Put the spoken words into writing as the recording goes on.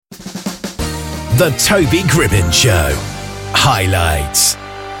The Toby Gribbin Show. Highlights.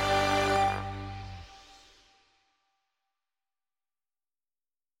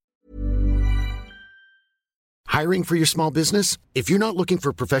 Hiring for your small business? If you're not looking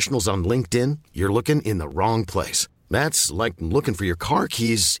for professionals on LinkedIn, you're looking in the wrong place. That's like looking for your car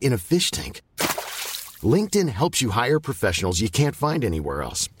keys in a fish tank. LinkedIn helps you hire professionals you can't find anywhere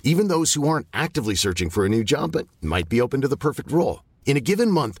else, even those who aren't actively searching for a new job but might be open to the perfect role. In a given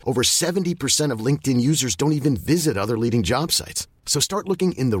month, over 70% of LinkedIn users don't even visit other leading job sites. So start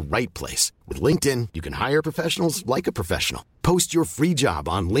looking in the right place. With LinkedIn, you can hire professionals like a professional. Post your free job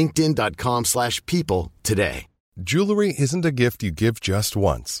on linkedin.com/people today. Jewelry isn't a gift you give just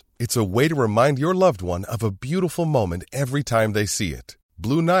once. It's a way to remind your loved one of a beautiful moment every time they see it.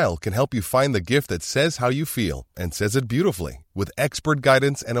 Blue Nile can help you find the gift that says how you feel and says it beautifully, with expert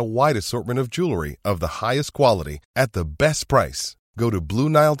guidance and a wide assortment of jewelry of the highest quality at the best price. Go to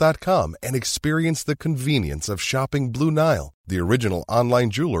BlueNile.com and experience the convenience of shopping Blue Nile, the original online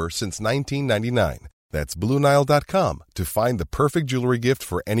jeweler since 1999. That's BlueNile.com to find the perfect jewelry gift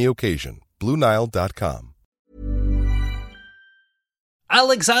for any occasion. BlueNile.com.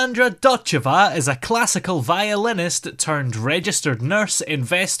 Alexandra Dotcheva is a classical violinist turned registered nurse,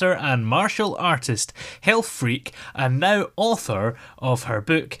 investor and martial artist, health freak, and now author of her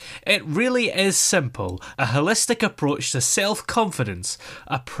book, It Really Is Simple, a holistic approach to self-confidence,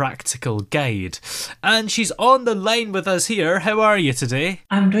 a practical guide. And she's on the line with us here. How are you today?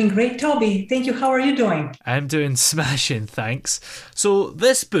 I'm doing great, Toby. Thank you. How are you doing? I'm doing smashing, thanks. So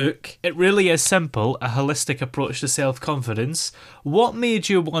this book, It Really Is Simple, a holistic approach to self-confidence, what made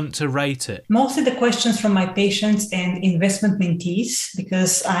you want to write it? Mostly the questions from my patients and investment mentees,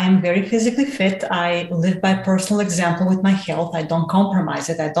 because I'm very physically fit. I live by personal example with my health. I don't compromise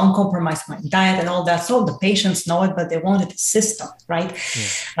it. I don't compromise my diet and all that. So the patients know it, but they wanted a system, right?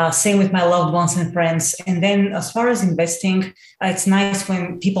 Yeah. Same with my loved ones and friends. And then as far as investing, it's nice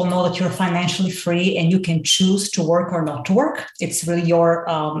when people know that you're financially free and you can choose to work or not to work. It's really your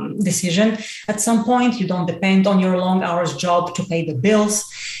decision. At some point, you don't depend on your long hours job to pay the bills.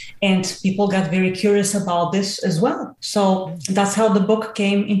 And people got very curious about this as well. So that's how the book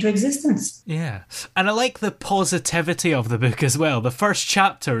came into existence. Yeah. And I like the positivity of the book as well. The first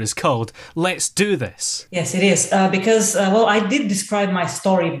chapter is called Let's Do This. Yes, it is. Because I did describe my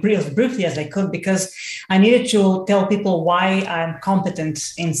story briefly as I could, because I needed to tell people why I'm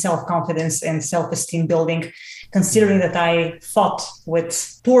competent in self-confidence and self-esteem building, considering that I fought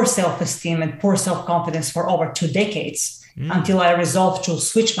with poor self-esteem and poor self-confidence for over 2 decades. Until I resolved to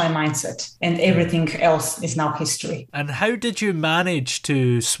switch my mindset, and everything else is now history. And how did you manage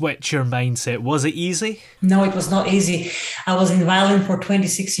to switch your mindset? Was it easy? No, it was not easy. I was in violin for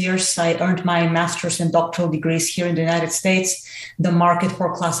 26 years. I earned my master's and doctoral degrees here in the United States. The market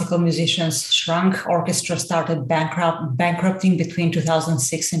for classical musicians shrunk. Orchestra started bankrupting between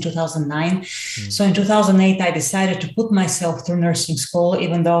 2006 and 2009. So in 2008, I decided to put myself through nursing school,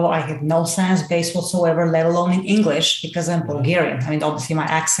 even though I had no science base whatsoever, let alone in English, because I'm Bulgarian. I mean, obviously my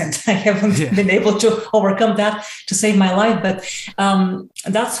accent, I haven't been able to overcome that to save my life. But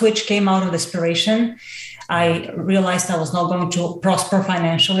that switch came out of desperation. I realized I was not going to prosper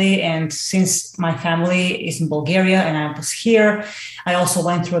financially. And since my family is in Bulgaria and I was here, I also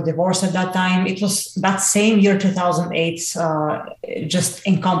went through a divorce at that time. It was that same year, 2008, just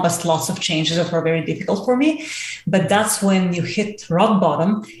encompassed lots of changes that were very difficult for me. But that's when you hit rock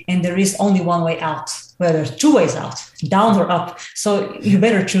bottom and there is only one way out. Well, there's two ways out, down or up. So you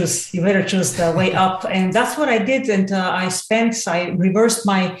better choose the way up. And that's what I did. And I reversed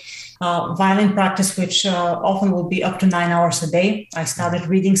my violin practice, which often would be up to 9 hours a day. I started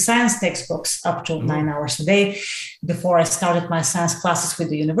reading science textbooks up to 9 hours a day before I started my science classes with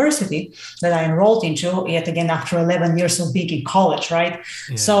the university that I enrolled into, yet again, after 11 years of being in college, right?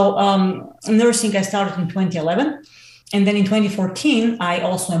 Yeah. So nursing, I started in 2011. And then in 2014, I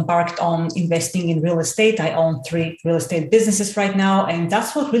also embarked on investing in real estate. I own 3 real estate businesses right now. And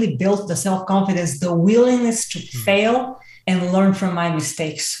that's what really built the self-confidence, the willingness to fail and learn from my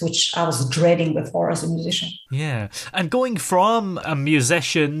mistakes, which I was dreading before as a musician. Yeah. And going from a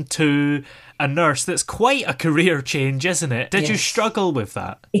musician to a nurse, that's quite a career change, isn't it? Did you struggle with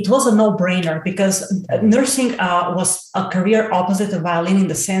that? It was a no-brainer because nursing was a career opposite of violin in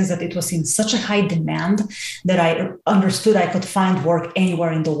the sense that it was in such a high demand that I understood I could find work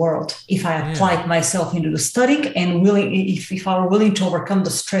anywhere in the world if I applied myself into the studying and if I were willing to overcome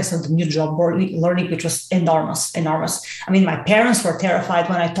the stress of the new job learning, which was enormous. I mean, my parents were terrified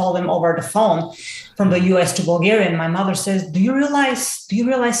when I told them over the phone. from the US to Bulgaria. And my mother says, do you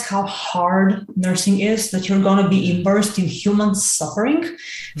realize how hard nursing is, that you're going to be immersed in human suffering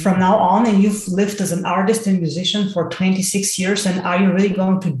from now on? And you've lived as an artist and musician for 26 years. And are you really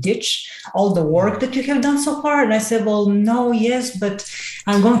going to ditch all the work that you have done so far? And I said, well, no, yes, but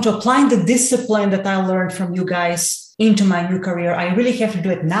I'm going to apply the discipline that I learned from you guys into my new career. I really have to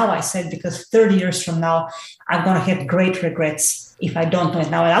do it now, I said, because 30 years from now, I'm going to have great regrets if I don't do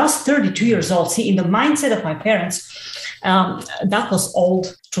it now. And I was 32 years old. See, in the mindset of my parents, that was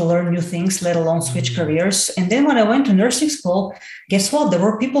old to learn new things, let alone switch careers. And then when I went to nursing school, guess what? There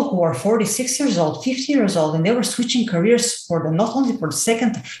were people who were 46 years old, 50 years old, and they were switching careers not only for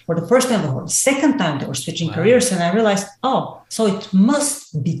the first time, but for the second time they were switching careers. And I realized, so it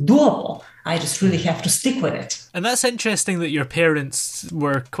must be doable. I just really have to stick with it. And that's interesting that your parents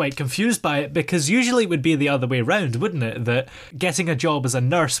were quite confused by it, because usually it would be the other way around, wouldn't it? That getting a job as a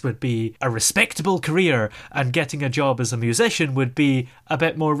nurse would be a respectable career and getting a job as a musician would be a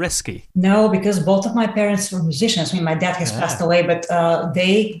bit more risky. No, because both of my parents were musicians. I mean, my dad has passed away, but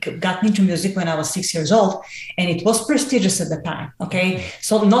they got me into music when I was 6 years old, and it was prestigious at the time, okay?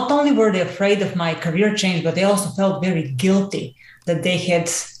 So not only were they afraid of my career change, but they also felt very guilty that they had,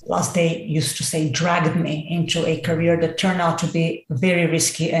 as they used to say, dragged me into a career that turned out to be very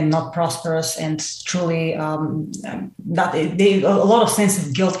risky and not prosperous, and truly a lot of sense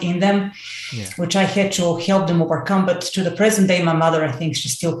of guilt in them, which I had to help them overcome. But to the present day, my mother, I think she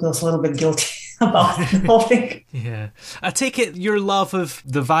still feels a little bit guilty about the whole thing. Yeah. I take it your love of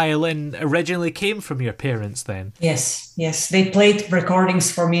the violin originally came from your parents then? Yes. They played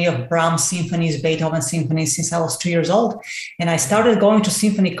recordings for me of Brahms symphonies, Beethoven symphonies since I was 2 years old. And I started going to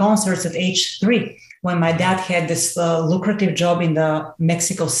symphony concerts at age 3 when my dad had this lucrative job in the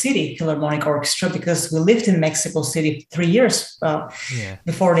Mexico City Philharmonic Orchestra, because we lived in Mexico City 3 years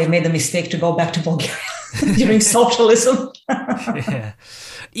before they made the mistake to go back to Bulgaria during socialism.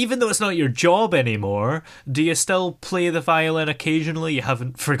 Even though it's not your job anymore, do you still play the violin occasionally? You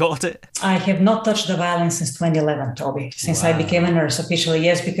haven't forgot it? I have not touched the violin since 2011, Toby, since I became a nurse officially.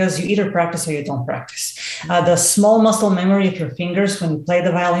 Yes, because you either practice or you don't practice. The small muscle memory of your fingers when you play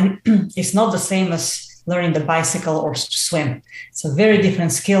the violin is not the same as learning the bicycle or swim. It's a very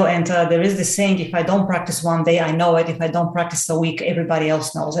different skill. And there is this saying, if I don't practice one day, I know it. If I don't practice a week, everybody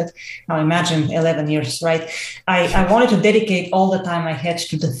else knows it. Now imagine 11 years, right? I wanted to dedicate all the time I had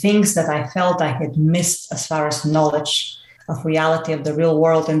to the things that I felt I had missed as far as knowledge of reality of the real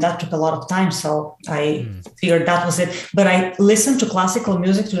world. And that took a lot of time. So I figured that was it. But I listen to classical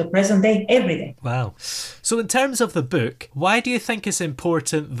music to the present day every day. Wow. So in terms of the book, why do you think it's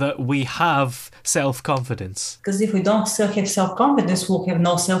important that we have self-confidence? Because if we don't still have self-confidence, we'll have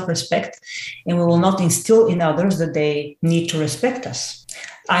no self-respect, and we will not instill in others that they need to respect us.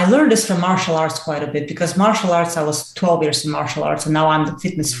 I learned this from martial arts quite a bit, because martial arts, I was 12 years in martial arts, and now I'm the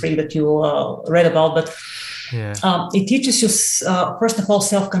fitness freak that you read about. But it teaches you, first of all,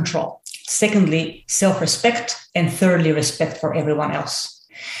 self-control. Secondly, self-respect. And thirdly, respect for everyone else.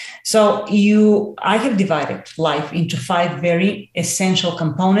 So I have divided life into 5 very essential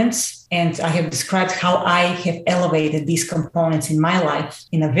components, and I have described how I have elevated these components in my life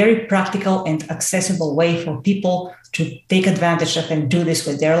in a very practical and accessible way for people to take advantage of and do this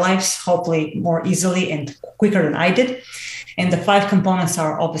with their lives, hopefully more easily and quicker than I did. And the 5 components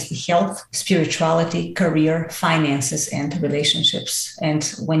are obviously health, spirituality, career, finances, and relationships. And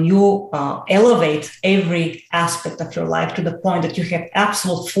when you elevate every aspect of your life to the point that you have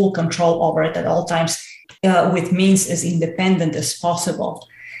absolute full control over it at all times, with means as independent as possible,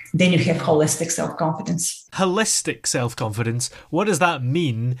 then you have holistic self-confidence. Holistic self-confidence, what does that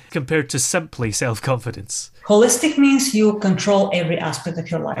mean compared to simply self-confidence? Holistic means you control every aspect of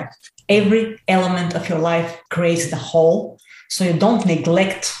your life. Every element of your life creates the whole. So you don't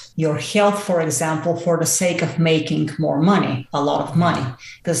neglect your health, for example, for the sake of making more money, a lot of money.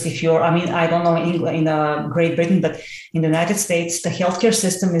 Because if I don't know in England, in Great Britain, but in the United States, the healthcare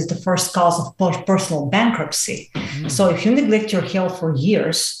system is the first cause of personal bankruptcy. Mm-hmm. So if you neglect your health for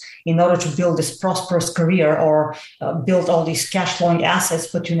years in order to build this prosperous career or build all these cash flowing assets,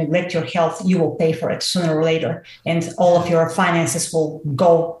 but you neglect your health, you will pay for it sooner or later. And all of your finances will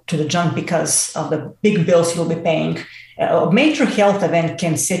go to the junk because of the big bills you'll be paying. A major health event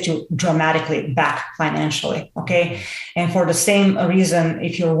can set you dramatically back financially, okay? And for the same reason,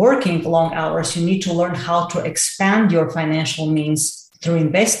 if you're working long hours, you need to learn how to expand your financial means through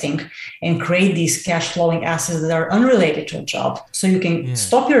investing and create these cash flowing assets that are unrelated to a job. So you can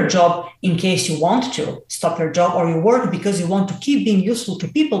stop your job in case you want to stop your job, or you work because you want to keep being useful to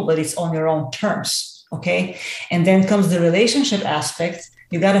people, but it's on your own terms, okay? And then comes the relationship aspect.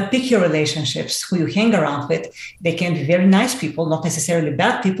 You got to pick your relationships, who you hang around with. They can be very nice people, not necessarily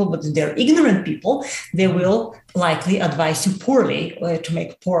bad people, but if they're ignorant people, they will likely advise you poorly to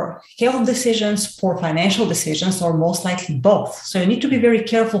make poor health decisions, poor financial decisions, or most likely both. So you need to be very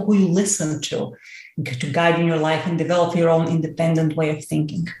careful who you listen to guide in your life and develop your own independent way of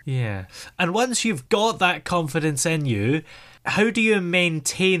thinking. Yeah. And once you've got that confidence in you, how do you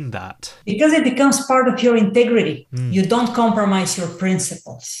maintain that? Because it becomes part of your integrity. You don't compromise your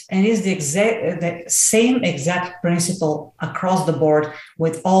principles. And it's the same exact principle across the board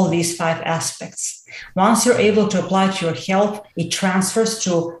with all these 5 aspects. Once you're able to apply it to your health, it transfers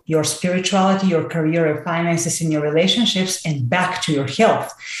to your spirituality, your career, your finances, and your relationships, and back to your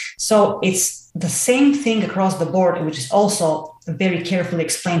health. So it's the same thing across the board, which is also very carefully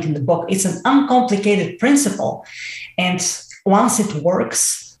explained in the book. It's an uncomplicated principle. And once it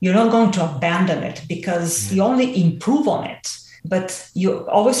works, you're not going to abandon it because you only improve on it. But you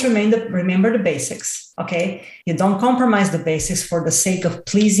always remember the basics, okay? You don't compromise the basics for the sake of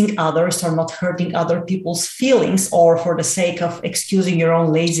pleasing others or not hurting other people's feelings or for the sake of excusing your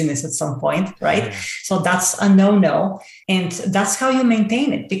own laziness at some point, right? Yeah. So that's a no-no. And that's how you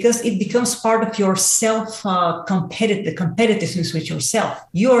maintain it because it becomes part of your competitiveness with yourself.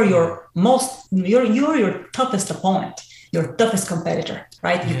 You're your toughest opponent, your toughest competitor,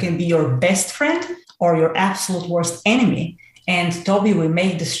 right? Yeah. You can be your best friend or your absolute worst enemy. And Toby, we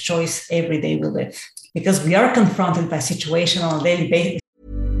make this choice every day we live because we are confronted by situations on a daily basis.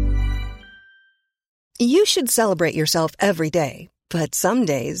 You should celebrate yourself every day, but some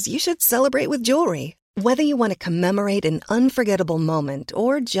days you should celebrate with jewelry. Whether you want to commemorate an unforgettable moment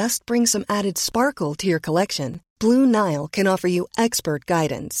or just bring some added sparkle to your collection, Blue Nile can offer you expert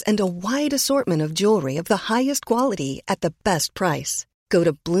guidance and a wide assortment of jewelry of the highest quality at the best price. Go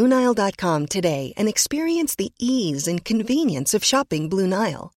to BlueNile.com today and experience the ease and convenience of shopping Blue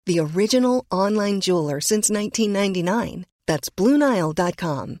Nile, the original online jeweler since 1999. That's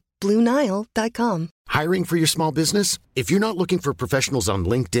BlueNile.com. BlueNile.com. Hiring for your small business? If you're not looking for professionals on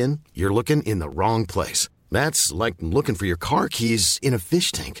LinkedIn, you're looking in the wrong place. That's like looking for your car keys in a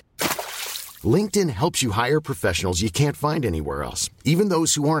fish tank. LinkedIn helps you hire professionals you can't find anywhere else, even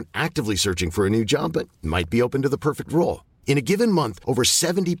those who aren't actively searching for a new job but might be open to the perfect role. In a given month, over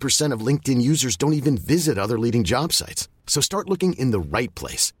 70% of LinkedIn users don't even visit other leading job sites. So start looking in the right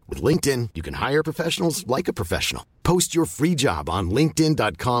place. With LinkedIn, you can hire professionals like a professional. Post your free job on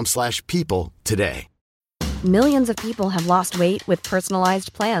linkedin.com/people today. Millions of people have lost weight with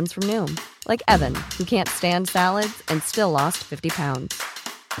personalized plans from Noom. Like Evan, who can't stand salads and still lost 50 pounds.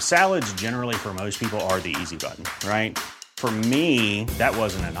 Salads generally for most people are the easy button, right? For me, that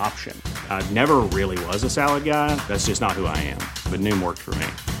wasn't an option. I never really was a salad guy. That's just not who I am. But Noom worked for me.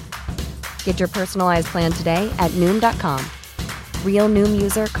 Get your personalized plan today at Noom.com. Real Noom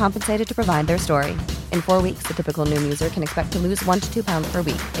user compensated to provide their story. In 4 weeks, the typical Noom user can expect to lose 1 to 2 pounds per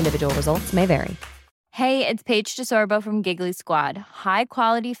week. Individual results may vary. Hey, it's Paige DeSorbo from Giggly Squad. High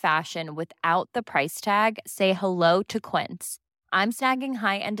quality fashion without the price tag. Say hello to Quince. I'm snagging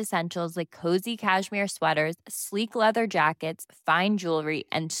high-end essentials like cozy cashmere sweaters, sleek leather jackets, fine jewelry,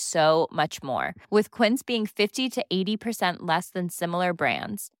 and so much more. With Quince being 50 to 80% less than similar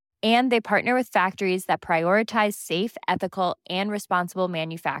brands. And they partner with factories that prioritize safe, ethical, and responsible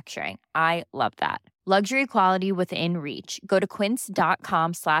manufacturing. I love that. Luxury quality within reach. Go to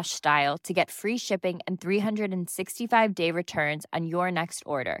quince.com/style to get free shipping and 365-day returns on your next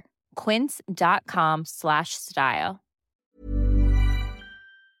order. Quince.com/style.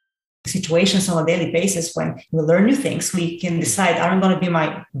 Situations on a daily basis when we learn new things, we can decide, I'm going to be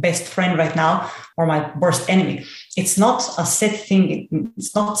my best friend right now or my worst enemy. It's not a set thing.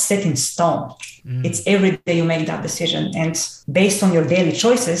 It's not set in stone. It's every day you make that decision. And based on your daily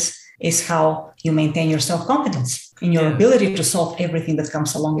choices is how you maintain your self-confidence in your ability to solve everything that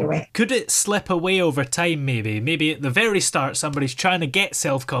comes along your way. Could it slip away over time maybe? Maybe at the very start somebody's trying to get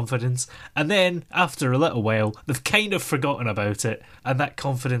self-confidence and then after a little while they've kind of forgotten about it and that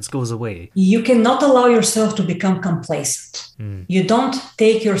confidence goes away. You cannot allow yourself to become complacent. You don't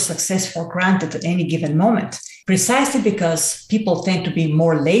take your success for granted at any given moment, precisely because people tend to be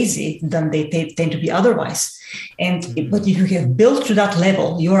more lazy than they tend to be otherwise. But if you have built to that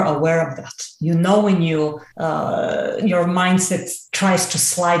level, you are aware of that. You know when your mindset tries to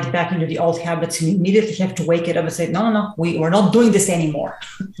slide back into the old habits, and you immediately have to wake it up and say, no, we're not doing this anymore.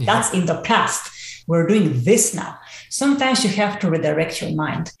 That's in the past. We're doing this now. Sometimes you have to redirect your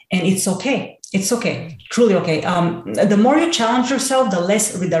mind, and it's okay. It's okay, truly okay. The more you challenge yourself, the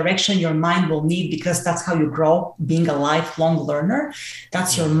less redirection your mind will need, because that's how you grow, being a lifelong learner.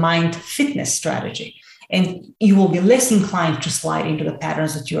 That's your mind fitness strategy. and you will be less inclined to slide into the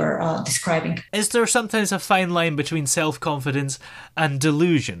patterns that you're describing. Is there sometimes a fine line between self-confidence and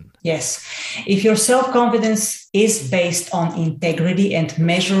delusion? Yes. If your self-confidence is based on integrity and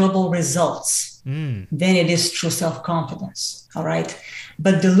measurable results, then it is true self-confidence. All right.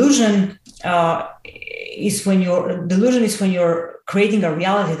 But delusion is when you're creating a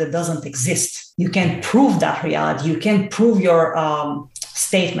reality that doesn't exist. You can prove that reality. You can prove your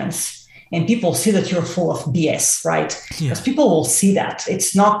statements. And people see that you're full of BS, right? Because people will see that.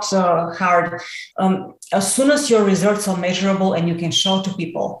 It's not hard. As soon as your results are measurable and you can show to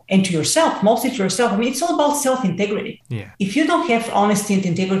people and to yourself, mostly to yourself, I mean, it's all about self-integrity. Yeah. If you don't have honesty and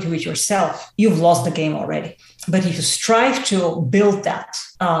integrity with yourself, you've lost the game already. But if you strive to build that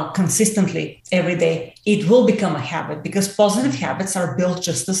consistently every day, it will become a habit, because positive habits are built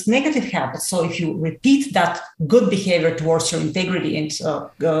just as negative habits. So if you repeat that good behavior towards your integrity and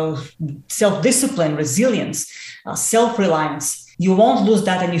self-discipline, resilience, self-reliance, you won't lose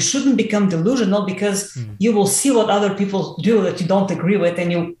that, and you shouldn't become delusional, because you will see what other people do that you don't agree with,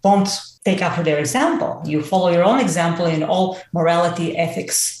 and you won't take after their example. You follow your own example in all morality,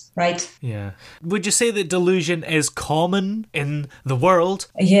 ethics, right? Yeah. Would you say that delusion is common in the world?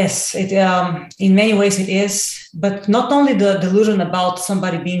 Yes, it in many ways it is. But not only the delusion about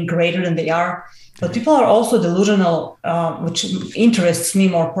somebody being greater than they are, but people are also delusional, which interests me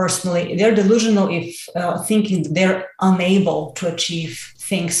more personally. They're delusional if thinking they're unable to achieve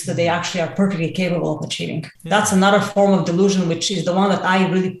things that they actually are perfectly capable of achieving. That's another form of delusion, which is the one that I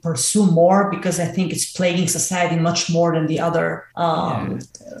really pursue more, because I think it's plaguing society much more than the other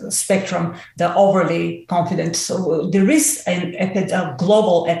spectrum, the overly confident. So there is a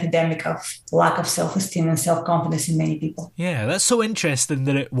global epidemic of lack of self-esteem and self-confidence in many people. Yeah, that's so interesting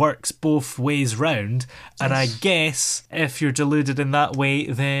that it works both ways round. And I guess if you're deluded in that way,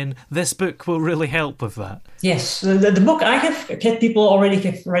 then this book will really help with that. Yes, the book, I have had people already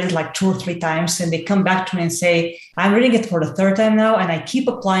have read it like 2 or 3 times, and they come back to me and say, I'm reading it for the 3rd time now, and I keep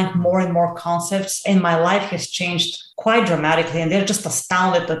applying more and more concepts, and my life has changed quite dramatically. And they're just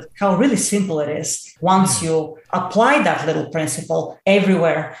astounded at how really simple it is once you apply that little principle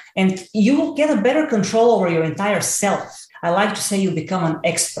everywhere, and you will get a better control over your entire self. I like to say you become an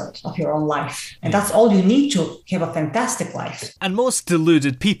expert of your own life. And that's all you need to have a fantastic life. And most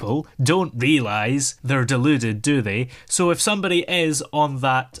deluded people don't realise they're deluded, do they? So if somebody is on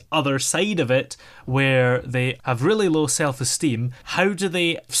that other side of it, where they have really low self-esteem, how do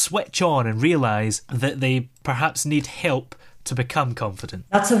they switch on and realise that they perhaps need help to become confident?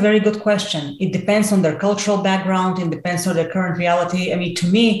 That's a very good question. It depends on their cultural background. It depends on their current reality. I mean, to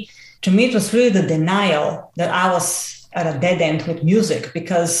me, it was really the denial that I was at a dead end with music,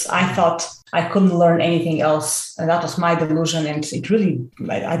 because I thought I couldn't learn anything else. And that was my delusion. And it really,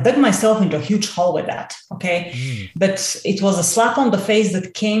 I dug myself into a huge hole with that. Okay. But it was a slap on the face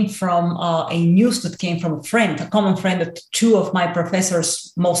that came from a news that came from a common friend, that 2 of my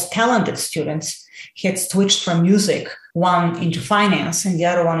professor's most talented students had switched from music, one into finance and the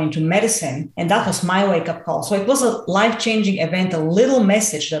other one into medicine. And that was my wake-up call. So it was a life-changing event, a little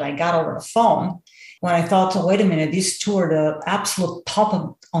message that I got over the phone, when I thought, oh, wait a minute, these 2 are the absolute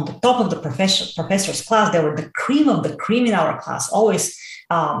on the top of the professor's class. They were the cream of the cream in our class, always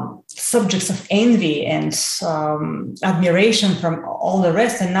subjects of envy and admiration from all the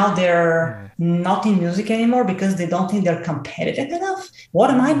rest. And now they're not in music anymore because they don't think they're competitive enough. What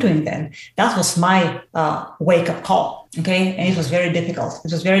am I doing then? That was my wake-up call. Okay. And it was very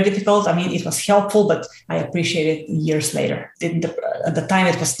difficult. I mean, it was helpful, but I appreciate it years later. At the time,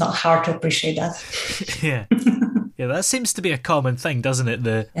 it was not hard to appreciate that. Yeah. Yeah, that seems to be a common thing, doesn't it?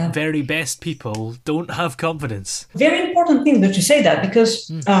 The very best people don't have confidence. Very important thing that you say that, because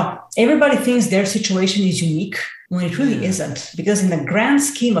everybody thinks their situation is unique when it really isn't. Because in the grand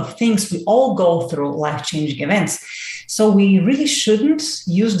scheme of things, we all go through life-changing events. So we really shouldn't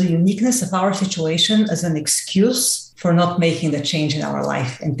use the uniqueness of our situation as an excuse for not making the change in our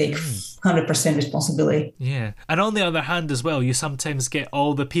life and take 100% responsibility. Yeah. And on the other hand as well, you sometimes get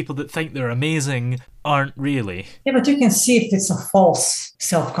all the people that think they're amazing aren't really. Yeah, but you can see if it's a false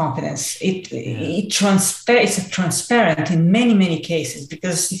self-confidence. It's transparent in many, many cases,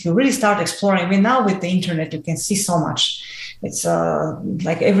 because if you really start exploring, I mean, now with the internet, you can see so much. It's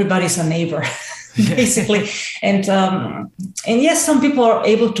like everybody's a neighbor. Basically. And yes, some people are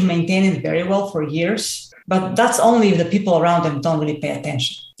able to maintain it very well for years, but that's only if the people around them don't really pay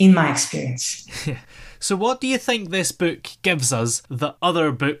attention. in my experience. So what do you think this book gives us that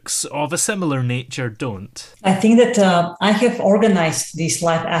other books of a similar nature don't? I think that I have organized these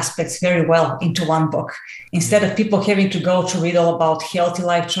life aspects very well into one book. Instead of people having to go to read all about healthy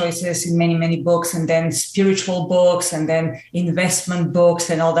life choices in many, many books, and then spiritual books, and then investment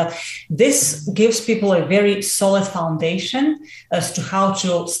books and all that, this gives people a very solid foundation as to how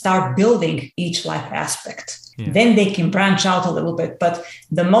to start building each life aspect. Yeah. Then they can branch out a little bit, but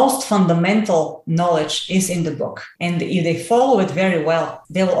the most fundamental knowledge is in the book. And if they follow it very well,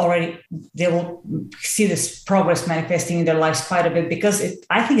 they will see this progress manifesting in their lives quite a bit, because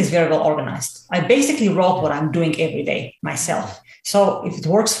I think it's very well organized. I basically wrote what I'm doing every day myself. So if it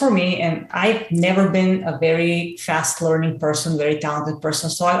works for me, and I've never been a very fast learning person, very talented person.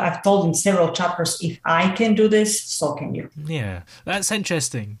 So I've told in several chapters, if I can do this, so can you. Yeah, that's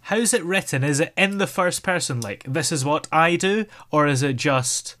interesting. How's it written? Is it in the first person, like, this is what I do? Or is it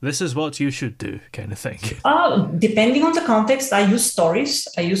just, this is what you should do kind of thing? Depending on the context, I use stories.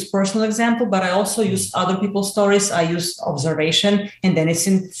 I use personal example, but I also use other people's stories. I use observation, and then it's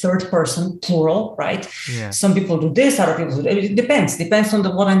in third person, plural, right? Yeah. Some people do this, other people do that. It depends on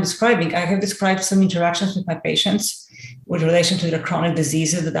what I'm describing. I have described some interactions with my patients with relation to their chronic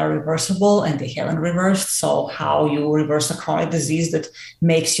diseases that are reversible and they haven't reversed. So how you reverse a chronic disease that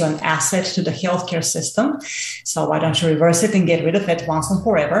makes you an asset to the healthcare system. So why don't you reverse it and get rid of it once and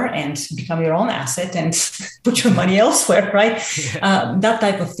forever and become your own asset and put your money elsewhere, right? Yeah. That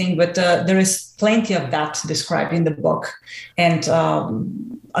type of thing. But there is plenty of that described in the book. And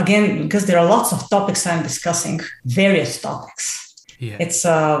again, because there are lots of topics I'm discussing, various topics. Yeah. It's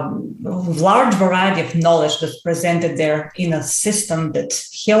a large variety of knowledge that's presented there in a system that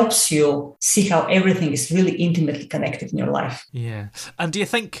helps you see how everything is really intimately connected in your life. Yeah. And do you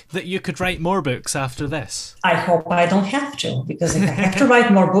think that you could write more books after this? I hope I don't have to, because if I have to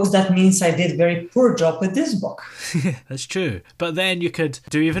write more books, that means I did a very poor job with this book. That's true. But then you could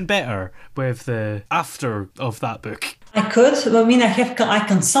do even better with the after of that book. I could. I mean, I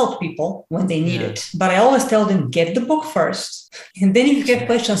consult people when they need it, but I always tell them, get the book first. And then if you have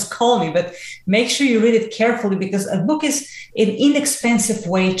questions, call me, but make sure you read it carefully, because a book is an inexpensive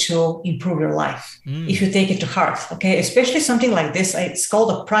way to improve your life if you take it to heart. Okay. Especially something like this. It's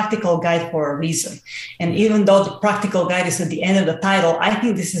called a practical guide for a reason. And even though the practical guide is at the end of the title, I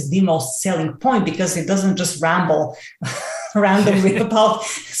think this is the most selling point, because it doesn't just ramble randomly about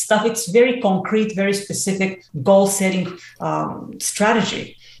stuff. It's very concrete, very specific goal setting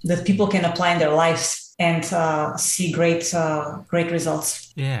strategy that people can apply in their lives and see great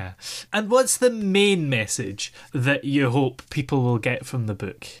results. Yeah. And what's the main message that you hope people will get from the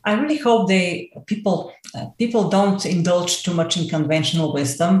book? I really hope people don't indulge too much in conventional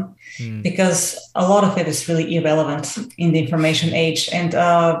wisdom, because a lot of it is really irrelevant in the information age. And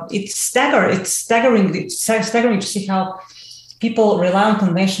it's staggering to see how people rely on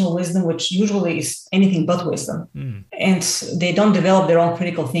conventional wisdom, which usually is anything but wisdom. And they don't develop their own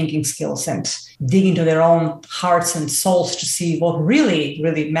critical thinking skills and dig into their own hearts and souls to see what really,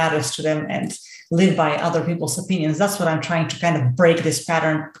 really matters to them and live by other people's opinions. That's what I'm trying to kind of break this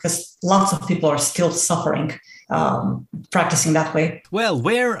pattern, because lots of people are still suffering practicing that way. Well,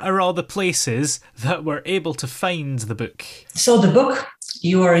 where are all the places that we're able to find the book? So the book,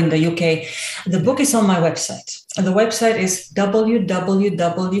 you are in the UK. The book is on my website. The website is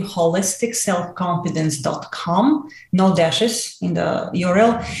www.holisticselfconfidence.com. No dashes in the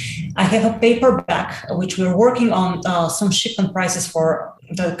URL. I have a paperback, which we're working on some shipment prices for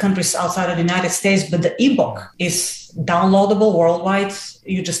the countries outside of the United States, but the ebook is downloadable worldwide.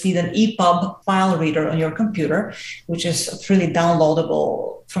 You just need an EPUB file reader on your computer, which is freely downloadable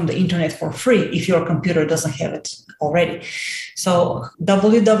from the internet for free if your computer doesn't have it already. So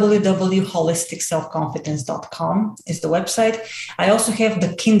www.holisticselfconfidence.com is the website. I also have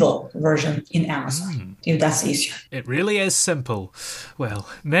the Kindle version in Amazon, if that's easier. It really is simple. Well,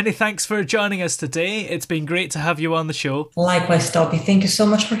 many thanks for joining us today. It's been great to have you on the show. Likewise, Toby. Thank you so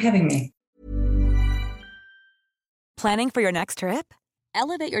much for having me. Planning for your next trip?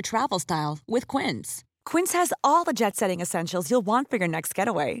 Elevate your travel style with Quince. Quince has all the jet-setting essentials you'll want for your next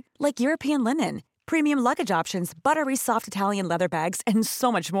getaway, like European linen, premium luggage options, buttery soft Italian leather bags, and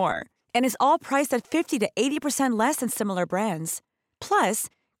so much more. And is all priced at 50 to 80% less than similar brands. Plus,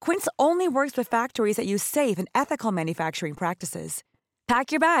 Quince only works with factories that use safe and ethical manufacturing practices.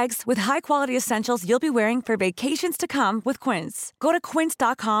 Pack your bags with high-quality essentials you'll be wearing for vacations to come with Quince. Go to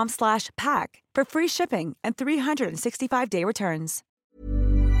quince.com/pack for free shipping and 365-day returns.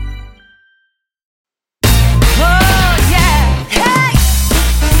 Oh, yeah! Hey!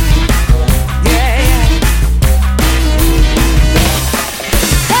 Yeah, yeah.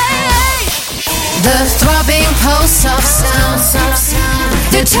 The throbbing pulse of sound.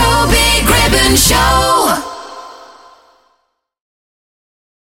 The Toby Gribbon Show.